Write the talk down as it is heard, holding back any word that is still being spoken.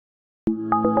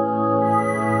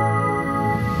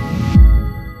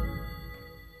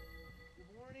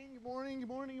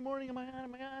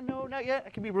not yet? I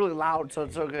can be really loud, so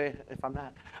it's okay if I'm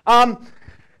not.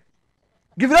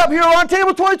 Give it up here on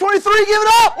Table 2023. Give it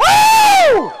up.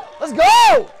 Woo! Let's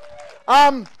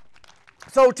go.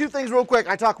 So 2 things real quick.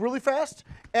 I talk really fast,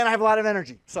 and I have a lot of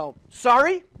energy. So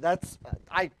sorry,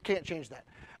 I can't change that.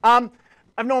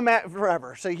 I've known Matt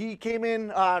forever. So he came in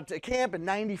to camp in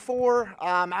 '94.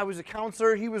 I was a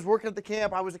counselor. He was working at the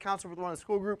camp. I was a counselor with one of the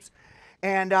school groups.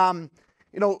 And,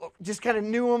 just kind of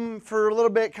knew him for a little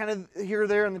bit, kind of here or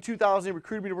there. In the 2000s, he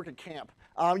recruited me to work at camp.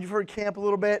 You've heard camp a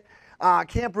little bit.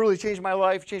 Camp really changed my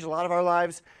life, changed a lot of our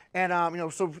lives. And,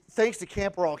 so thanks to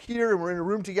camp, we're all here, and we're in a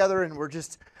room together, and we're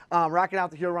just rocking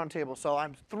out the Hero Round Table. So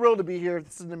I'm thrilled to be here.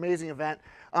 This is an amazing event.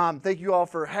 Thank you all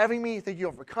for having me. Thank you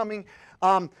all for coming.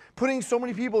 Putting so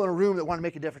many people in a room that want to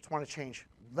make a difference, want to change.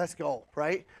 Let's go,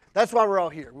 right? That's why we're all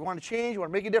here. We want to change, we want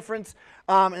to make a difference,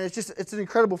 and it's an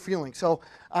incredible feeling. So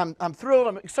I'm thrilled,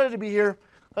 I'm excited to be here.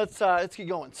 Let's get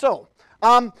going. So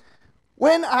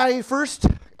when I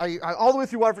all the way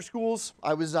through Waterford schools,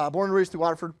 I was born and raised through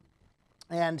Waterford,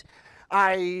 and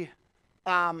I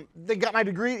got my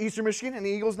degree at Eastern Michigan.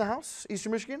 Any Eagles in the house?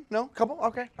 Eastern Michigan? No? Couple?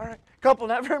 Okay, all right. Couple,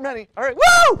 not very many. All right,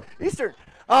 woo! Eastern.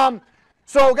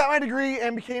 So got my degree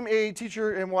and became a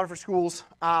teacher in Waterford schools,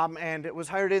 and it was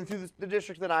hired in through the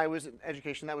district that I was in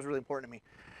education. That was really important to me.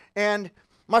 And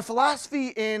my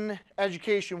philosophy in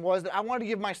education was that I wanted to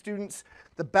give my students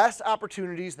the best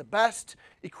opportunities, the best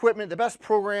equipment, the best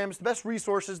programs, the best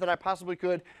resources that I possibly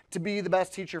could to be the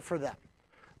best teacher for them.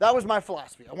 That was my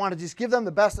philosophy. I wanted to just give them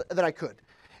the best that I could.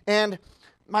 And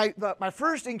my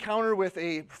first encounter with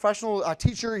a professional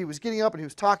teacher, he was getting up and he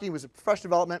was talking, he was in professional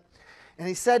development. And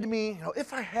he said to me,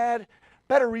 if I had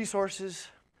better resources,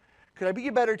 could I be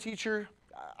a better teacher?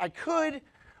 I could,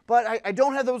 but I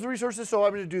don't have those resources, so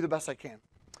I'm going to do the best I can.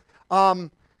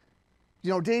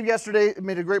 Dave yesterday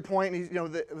made a great point. He's,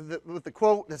 with the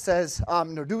quote that says,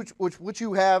 do what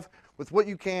you have with what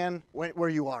you can where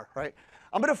you are, right?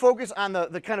 I'm going to focus on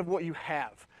the kind of what you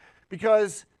have,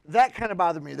 because that kind of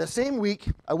bothered me. The same week,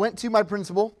 I went to my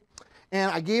principal, and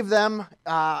I gave them,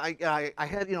 I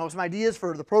had, some ideas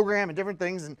for the program and different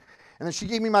things, and then she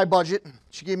gave me my budget.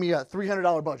 She gave me a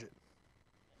 $300 budget.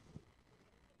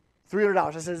 $300.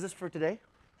 I said, is this for today?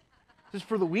 Is this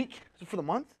for the week? Is this for the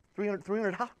month? $300?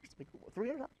 Like,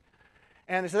 $300?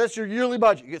 And they said, that's your yearly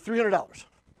budget. You get $300. And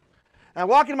I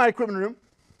walk into my equipment room,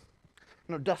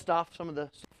 dust off some of the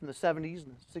stuff from the 70s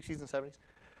and the 60s and 70s.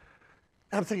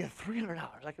 And I'm thinking, $300,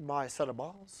 I could buy a set of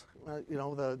balls.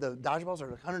 The dodgeballs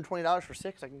are $120 for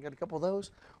 6. I can get a couple of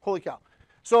those. Holy cow.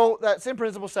 So that same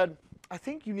principal said, I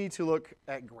think you need to look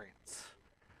at grants.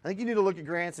 I think you need to look at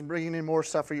grants and bringing in more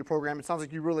stuff for your program. It sounds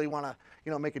like you really want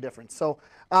to, make a difference. So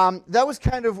that was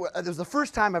it was the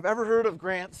first time I've ever heard of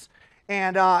grants.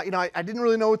 And, I didn't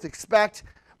really know what to expect.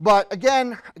 But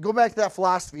again, go back to that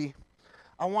philosophy.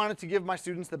 I wanted to give my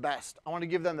students the best. I want to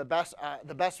give them the best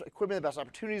equipment, the best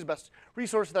opportunities, the best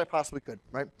resources that I possibly could,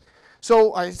 right?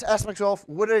 So I asked myself,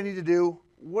 what do I need to do?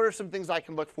 What are some things I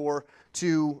can look for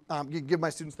to give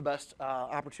my students the best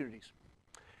opportunities?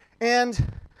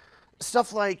 And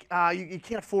stuff like you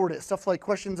can't afford it. Stuff like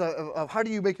questions of how do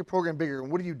you make your program bigger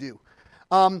and what do you do?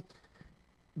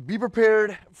 Be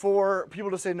prepared for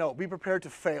people to say no. Be prepared to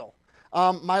fail.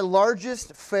 My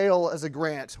largest fail as a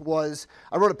grant was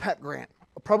I wrote a PEP grant.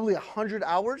 Probably 100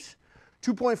 hours,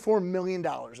 $2.4 million,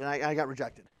 and I got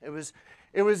rejected. It was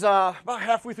about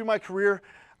halfway through my career,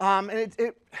 and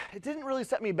it didn't really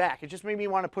set me back. It just made me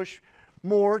want to push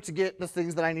more to get the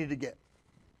things that I needed to get.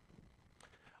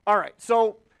 All right,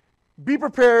 so be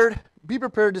prepared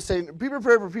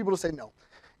for people to say no.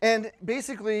 And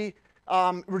basically,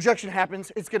 rejection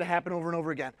happens. It's going to happen over and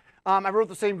over again. I wrote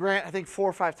the same grant, I think 4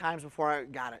 or 5 times before I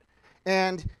got it.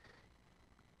 And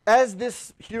as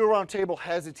this Hero Round Table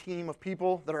has a team of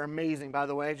people that are amazing, by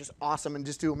the way, just awesome and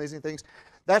just do amazing things,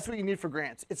 that's what you need for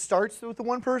grants. It starts with the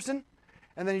one person,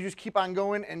 and then you just keep on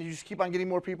going, and you just keep on getting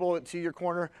more people to your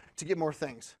corner to get more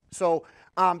things. So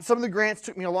some of the grants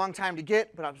took me a long time to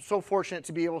get, but I'm so fortunate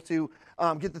to be able to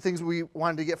get the things we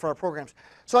wanted to get for our programs.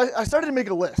 So I started to make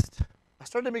a list.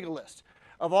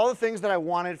 Of all the things that I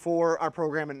wanted for our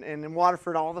program, and in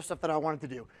Waterford, all the stuff that I wanted to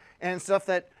do, and stuff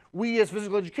that we as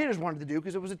physical educators wanted to do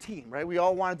because it was a team, right? We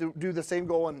all wanted to do the same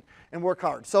goal and work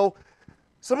hard. So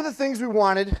some of the things we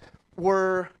wanted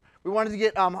were we wanted to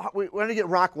get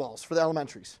rock walls for the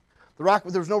elementaries.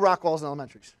 There was no rock walls in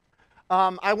elementaries.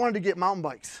 I wanted to get mountain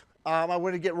bikes. I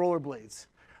wanted to get rollerblades,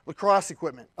 lacrosse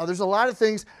equipment. There's a lot of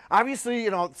things. Obviously,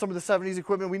 some of the 70s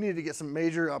equipment, we needed to get some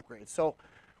major upgrades. So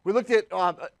we looked at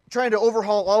trying to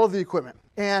overhaul all of the equipment,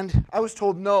 and I was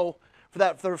told no for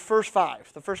the first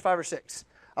 5 or 6.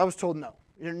 I was told no.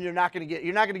 You're not going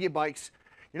to get bikes.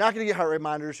 You're not going to get heart rate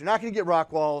monitors. You're not going to get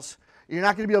rock walls. You're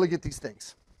not going to be able to get these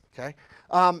things. Okay?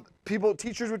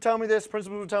 Teachers would tell me this.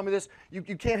 Principals would tell me this. You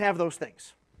can't have those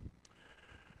things.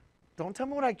 Don't tell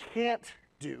me what I can't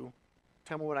do.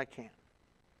 Tell me what I can.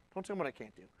 Don't tell me what I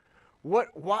can't do.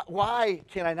 Why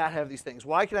can I not have these things?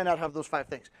 Why can I not have those 5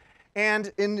 things?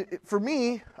 And for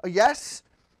me, a yes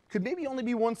could maybe only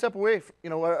be one step away.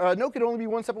 A no could only be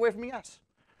one step away from a yes.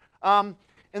 And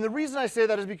the reason I say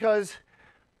that is because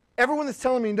everyone that's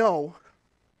telling me no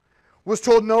was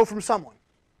told no from someone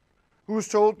who was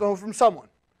told no from someone.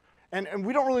 And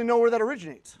we don't really know where that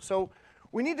originates. So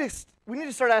we need to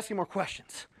start asking more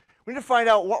questions. We need to find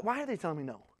out why are they telling me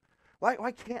no?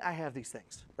 Why can't I have these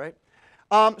things, right?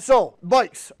 So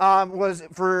bikes was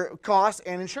for cost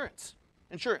and insurance.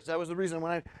 Insurance, that was the reason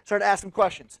when I started asking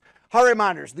questions. Heart rate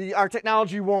monitors, our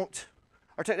technology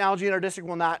in our district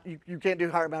will not, you can't do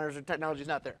heart rate monitors, the technology is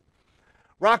not there.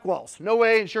 Rock walls, no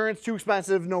way, insurance, too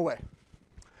expensive, no way.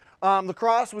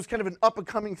 Lacrosse was kind of an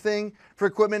up-and-coming thing for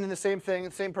equipment and the same thing,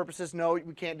 the same purposes, no,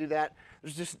 we can't do that.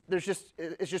 It's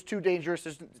just too dangerous,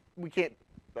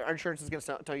 our insurance is going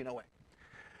to tell you no way.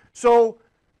 So,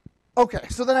 okay,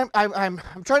 so then I'm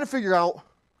trying to figure out,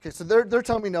 okay, so they're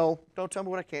telling me no, don't tell me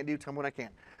what I can't do, tell me what I can.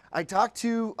 I talked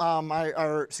to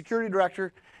our security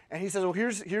director, and he says, well,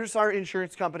 here's our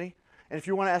insurance company, and if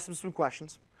you want to ask them some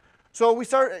questions. So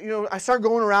I start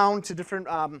going around to different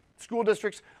school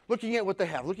districts, looking at what they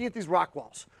have, looking at these rock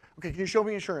walls. Okay, can you show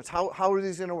me insurance? How are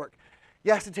these going to work?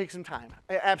 Yes, it takes some time.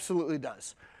 It absolutely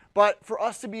does. But for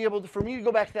us to be able to, for me to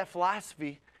go back to that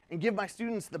philosophy and give my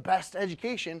students the best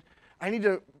education, I need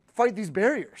to fight these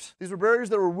barriers. These were barriers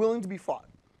that were willing to be fought.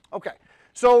 Okay,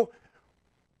 so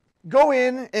go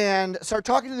in and start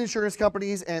talking to the insurance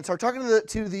companies and start talking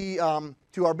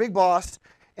to our big boss.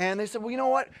 And they said, well, you know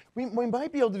what? We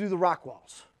might be able to do the rock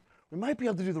walls. We might be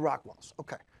able to do the rock walls.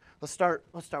 Okay, let's start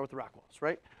with the rock walls,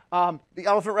 right? The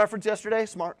elephant reference yesterday,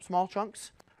 small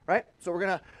chunks, right? So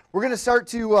we're gonna start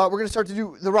to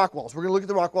do the rock walls. We're gonna look at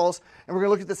the rock walls, and we're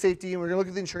gonna look at the safety, and we're gonna look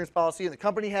at the insurance policy. And the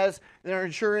company has their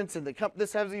insurance, and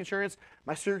this has the insurance.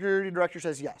 My security director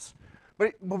says yes,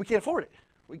 but we can't afford it.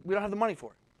 We don't have the money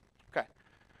for it. Okay,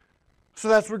 so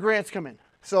that's where grants come in.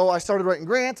 So I started writing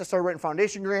grants, I started writing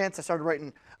foundation grants, I started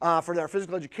writing for our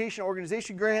physical education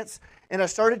organization grants, and I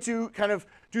started to kind of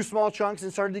do small chunks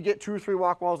and started to get 2 or 3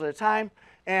 rock walls at a time.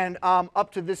 And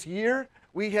up to this year,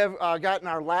 we have gotten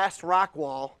our last rock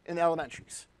wall in the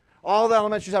elementaries. All the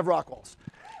elementaries have rock walls.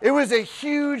 It was a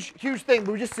huge, huge thing,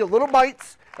 but we just did little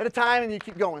bites at a time and you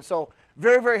keep going. So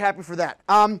very, very happy for that.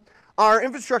 Our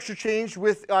infrastructure changed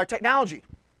with our technology.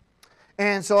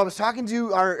 And so I was talking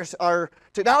to our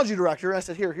technology director, and I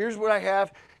said, here's what I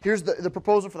have. Here's the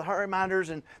proposal for the heart rate monitors,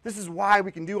 and this is why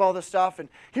we can do all this stuff. And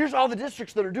here's all the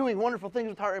districts that are doing wonderful things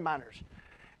with heart rate monitors.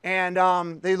 And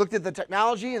they looked at the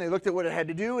technology, and they looked at what it had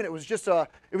to do, and it was just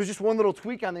one little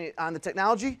tweak on the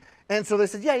technology. And so they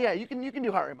said, yeah, you can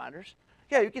do heart rate monitors.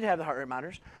 Yeah, you can have the heart rate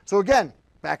monitors. So again,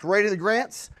 back right to the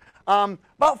grants.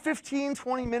 About 15,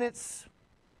 20 minutes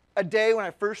a day when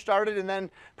I first started, and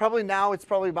then probably now it's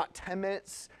probably about 10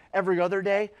 minutes every other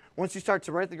day. Once you start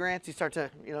to write the grants, you start to,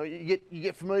 you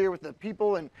get familiar with the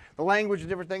people and the language and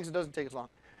different things. It doesn't take as long.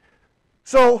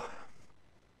 So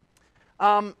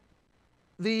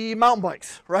the mountain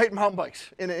bikes, right? Mountain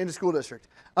bikes in the school district.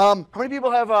 How many people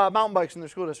have mountain bikes in their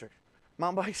school district?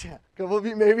 Mountain bikes, yeah. A couple of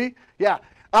you maybe? Yeah.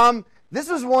 This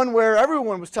is one where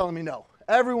everyone was telling me no.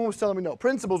 Everyone was telling me no.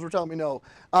 Principals were telling me no.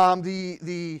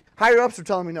 The higher-ups were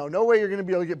telling me no. No way you're going to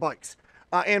be able to get bikes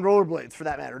and rollerblades, for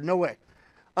that matter. No way.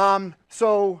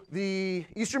 So the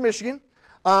Eastern Michigan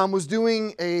was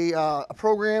doing a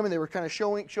program, and they were kind of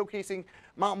showcasing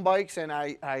mountain bikes. And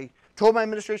I told my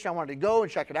administration I wanted to go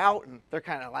and check it out, and they're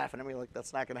kind of laughing at me like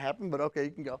that's not going to happen. But okay,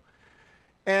 you can go.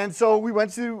 And so we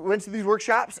went to these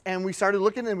workshops, and we started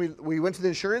looking, and we went to the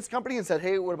insurance company and said,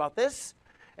 hey, what about this?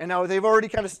 And now they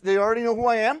already know who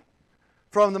I am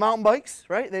from the mountain bikes,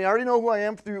 right? They already know who I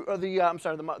am through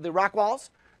the rock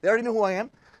walls. They already know who I am.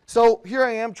 So here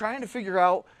I am trying to figure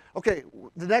out, okay,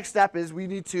 the next step is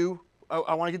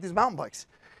I want to get these mountain bikes.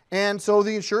 And so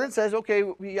the insurance says, okay,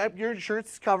 your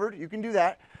insurance is covered. You can do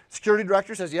that. Security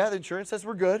director says, yeah, the insurance says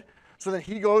we're good. So then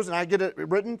he goes and I get it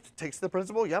written, takes the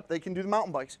principal, yep, they can do the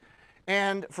mountain bikes.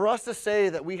 And for us to say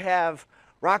that we have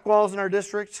rock walls in our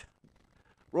district,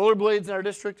 rollerblades in our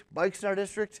district, bikes in our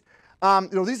district.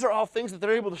 These are all things that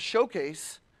they're able to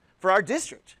showcase for our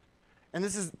district. And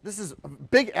this is a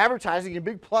big advertising and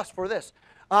big plus for this.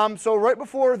 So right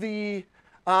before after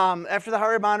the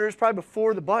heart rate monitors, probably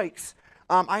before the bikes,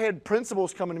 I had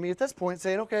principals coming to me at this point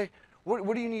saying, okay,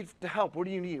 what do you need to help? What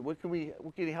do you need? What can we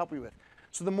help you with?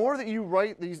 So the more that you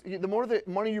write these, the more the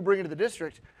money you bring into the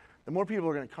district, the more people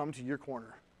are going to come to your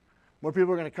corner. More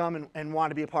people are going to come and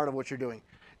want to be a part of what you're doing.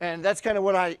 And that's kind of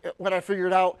what I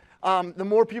figured out. The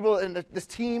more people, and this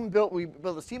team we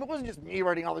built this team. It wasn't just me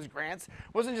writing all these grants.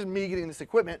 It wasn't just me getting this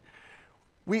equipment.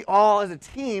 We all, as a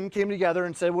team, came together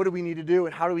and said, what do we need to do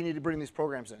and how do we need to bring these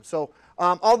programs in? So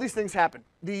all these things happen.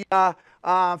 The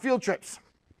field trips.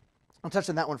 I'll touch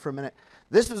on that one for a minute.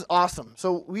 This was awesome.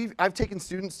 So I've taken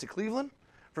students to Cleveland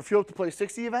for Field to Play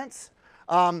 60 events.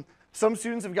 Some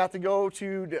students have got to go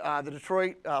to the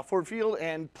Detroit Ford Field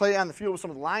and play on the field with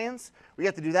some of the Lions. We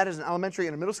got to do that as an elementary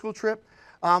and a middle school trip.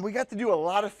 We got to do a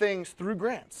lot of things through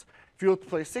grants. Field to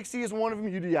Play 60 is one of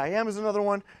them. UDIM is another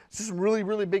one. It's just some really,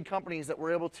 really big companies that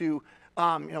were able to,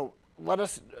 let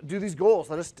us do these goals,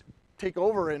 let us take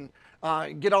over and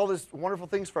get all these wonderful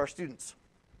things for our students.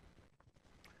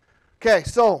 Okay,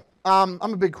 so I'm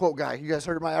a big quote guy. You guys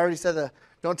heard I already said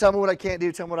don't tell me what I can't do,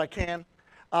 tell me what I can.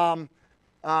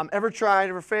 Ever tried,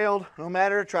 ever failed, no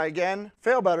matter, try again,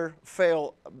 fail better,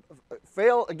 fail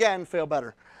again, fail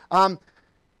better.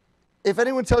 If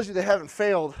anyone tells you they haven't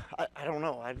failed, I don't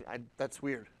know. That's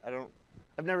weird.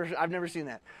 I've never seen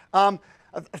that. A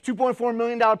 $2.4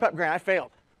 million PEP grant, I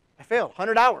failed.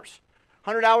 100 hours.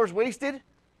 100 hours wasted.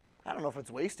 I don't know if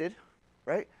it's wasted,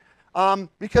 right?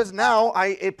 Because now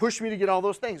it pushed me to get all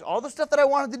those things. All the stuff that I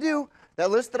wanted to do,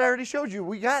 that list that I already showed you,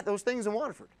 we got those things in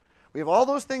Waterford. We have all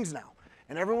those things now.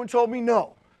 And everyone told me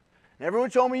no. And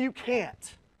everyone told me you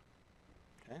can't.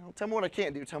 Okay, don't tell me what I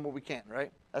can't do, tell me what we can,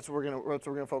 right? That's what we're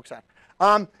gonna focus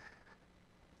on.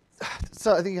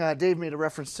 So I think Dave made a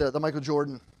reference to the Michael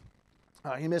Jordan.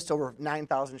 He missed over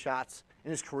 9,000 shots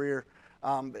in his career.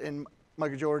 And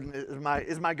Michael Jordan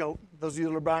is my GOAT. Those of you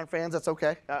that are LeBron fans, that's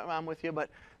okay. I'm with you, but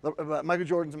Michael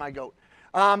Jordan's my GOAT.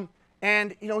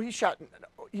 And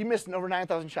he missed over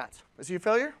 9,000 shots. Is he a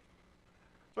failure?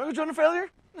 Is Michael Jordan a failure?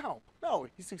 No,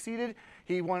 he succeeded.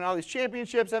 He won all these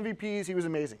championships, MVPs. He was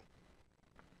amazing.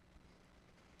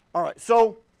 All right,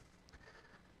 so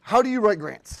how do you write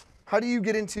grants? How do you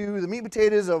get into the meat and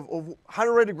potatoes of how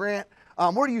to write a grant?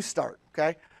 Where do you start,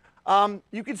 okay?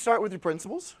 You can start with your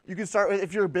principals. You can start with,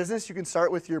 if you're a business, you can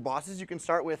start with your bosses. You can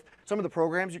start with some of the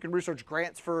programs. You can research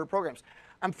grants for programs.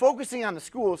 I'm focusing on the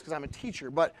schools because I'm a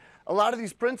teacher, but a lot of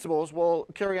these principals will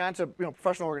carry on to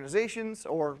professional organizations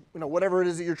or whatever it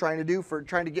is that you're trying to do for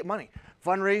trying to get money.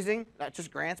 Fundraising, not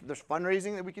just grants, but there's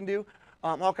fundraising that we can do,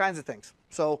 all kinds of things.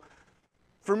 So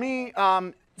for me,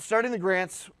 starting the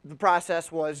grants, the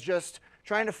process was just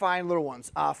trying to find little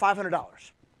ones, $500,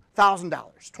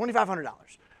 $1,000, $2,500.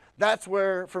 That's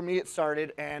where, for me, it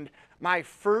started. And my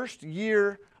first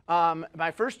year,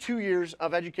 my first 2 years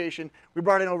of education, we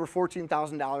brought in over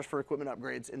 $14,000 for equipment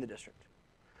upgrades in the district,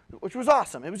 which was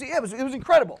awesome. It was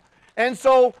incredible. And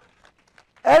so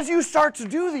as you start to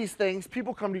do these things,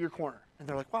 people come to your corner. And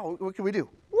they're like, wow, what can we do?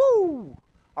 Woo!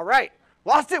 All right,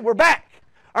 lost it, we're back.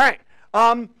 All right.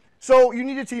 So you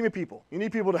need a team of people. You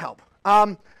need people to help.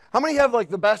 How many have like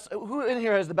the best, who in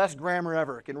here has the best grammar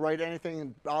ever? Can write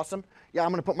anything awesome? Yeah, I'm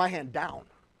going to put my hand down,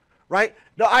 right?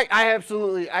 No, I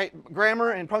absolutely,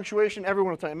 grammar and punctuation,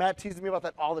 everyone will tell you. Matt teases me about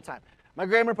that all the time. My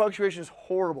grammar and punctuation is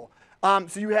horrible.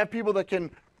 So you have people that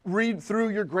can read through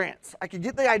your grants. I could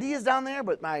get the ideas down there,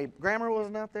 but my grammar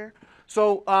wasn't out there.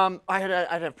 So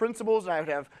I'd have principals, and I would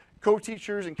have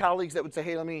co-teachers and colleagues that would say,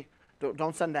 hey,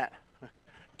 don't send that.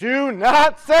 Do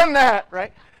not send that,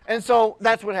 right? And so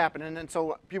that's what happened. And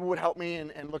so people would help me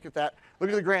and look at that. Look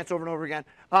at the grants over and over again.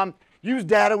 Use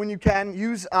data when you can.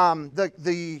 Use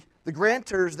the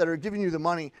grantors that are giving you the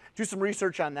money. Do some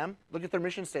research on them. Look at their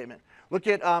mission statement. Look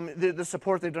at the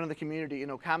support they've done in the community.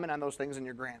 Comment on those things in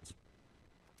your grants.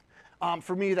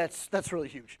 For me, that's really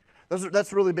huge.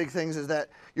 That's really big things, is that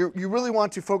you really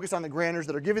want to focus on the grantors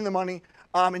that are giving the money,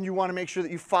 and you want to make sure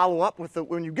that you follow up with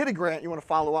when you get a grant, you want to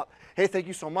follow up. Hey, thank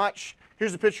you so much.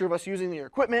 Here's a picture of us using your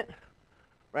equipment,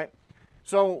 right?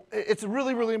 So it's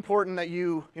really, really important that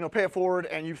you pay it forward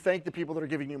and you thank the people that are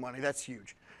giving you money. That's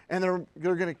huge. And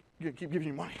they're going to keep giving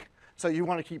you money. So you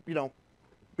want to keep,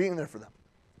 being there for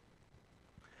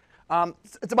them.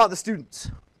 It's about the students.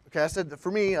 Okay, I said,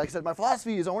 for me, like I said, my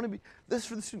philosophy is I want to be this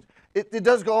for the students. It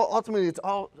does go, ultimately, it's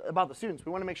all about the students.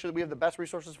 We want to make sure that we have the best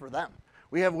resources for them.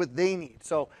 We have what they need.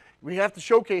 So we have to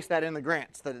showcase that in the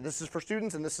grants, that this is for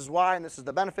students, and this is why, and this is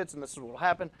the benefits, and this is what will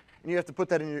happen. And you have to put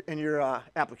that in your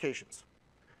applications.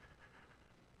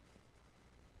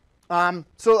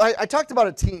 So I talked about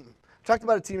a team. I talked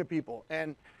about a team of people,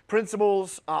 and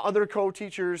principals, other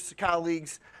co-teachers,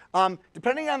 colleagues.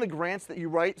 Depending on the grants that you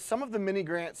write, some of the mini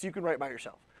grants you can write by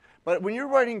yourself. But when you're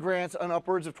writing grants on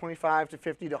upwards of $25,000 to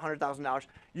 $50,000 to $100,000,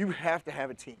 you have to have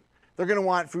a team. They're going to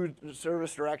want food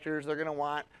service directors. They're going to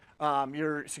want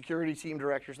your security team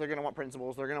directors. They're going to want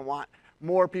principals. They're going to want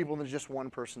more people than just one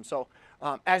person. So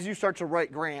as you start to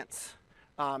write grants,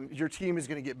 your team is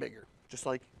going to get bigger, just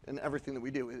like in everything that we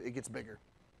do, it gets bigger.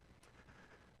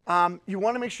 You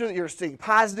want to make sure that you're staying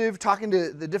positive, talking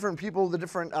to the different people, the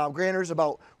different grantors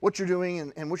about what you're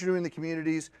doing and what you're doing in the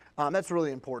communities. That's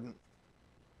really important.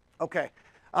 Okay.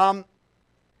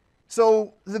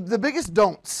 So the biggest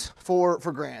don'ts for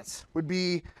grants would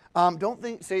be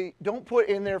don't put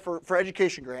in there for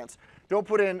education grants, don't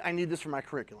put in, I need this for my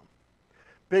curriculum.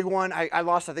 Big one, I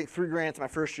lost, I think, 3 grants my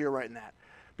first year writing that.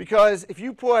 Because if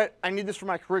you put, I need this for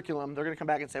my curriculum, they're going to come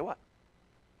back and say, what?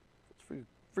 It's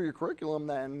for your curriculum,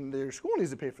 then your school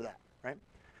needs to pay for that, right?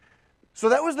 So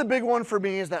that was the big one for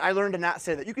me, is that I learned to not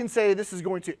say that. You can say this is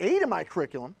going to aid in my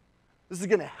curriculum, this is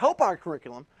going to help our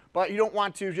curriculum, but you don't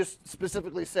want to just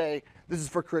specifically say this is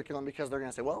for curriculum, because they're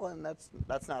going to say, well, then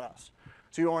that's not us.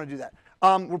 So you don't want to do that.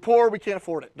 We're poor, we can't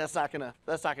afford it. That's not gonna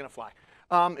fly.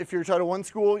 If you're a Title I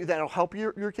school, that'll help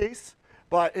your case,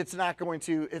 but it's not going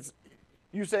to. It's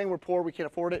you saying we're poor, we can't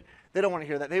afford it. They don't want to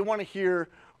hear that. They want to hear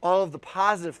all of the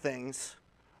positive things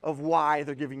of why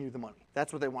they're giving you the money.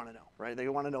 That's what they want to know, right? They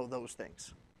want to know those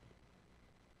things.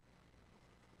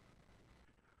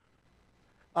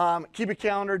 Keep a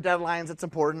calendar, deadlines, that's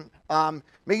important.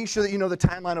 Making sure that you know the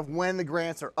timeline of when the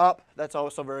grants are up, that's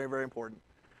also very, very important.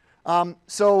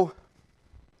 So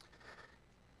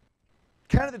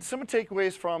kind of some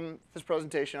takeaways from this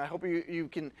presentation. I hope you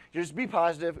can just be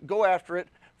positive, go after it,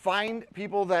 find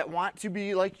people that want to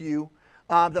be like you,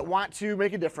 that want to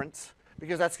make a difference,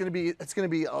 because it's going to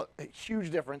be a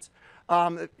huge difference.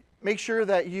 Make sure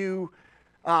that you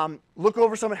look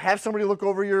over have somebody look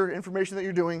over your information that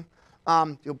you're doing.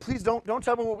 Please don't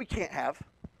tell me what we can't have.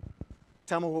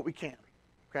 Tell me what we can.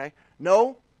 Okay?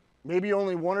 No, maybe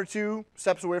only 1 or 2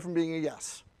 steps away from being a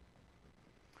yes.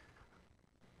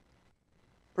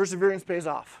 Perseverance pays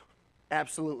off.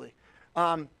 Absolutely.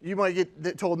 You might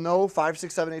get told no 5,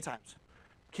 6, 7, 8 times.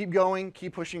 Keep going.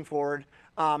 Keep pushing forward.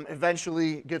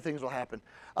 Eventually, good things will happen.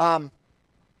 I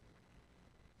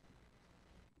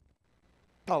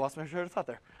lost my train of thought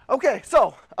there. Okay,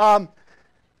 so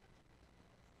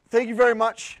thank you very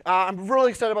much. I'm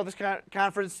really excited about this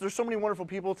conference. There's so many wonderful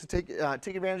people to take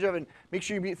advantage of, and make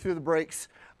sure you beat through the breaks.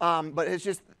 But it's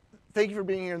just, thank you for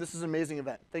being here. This is an amazing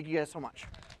event. Thank you guys so much.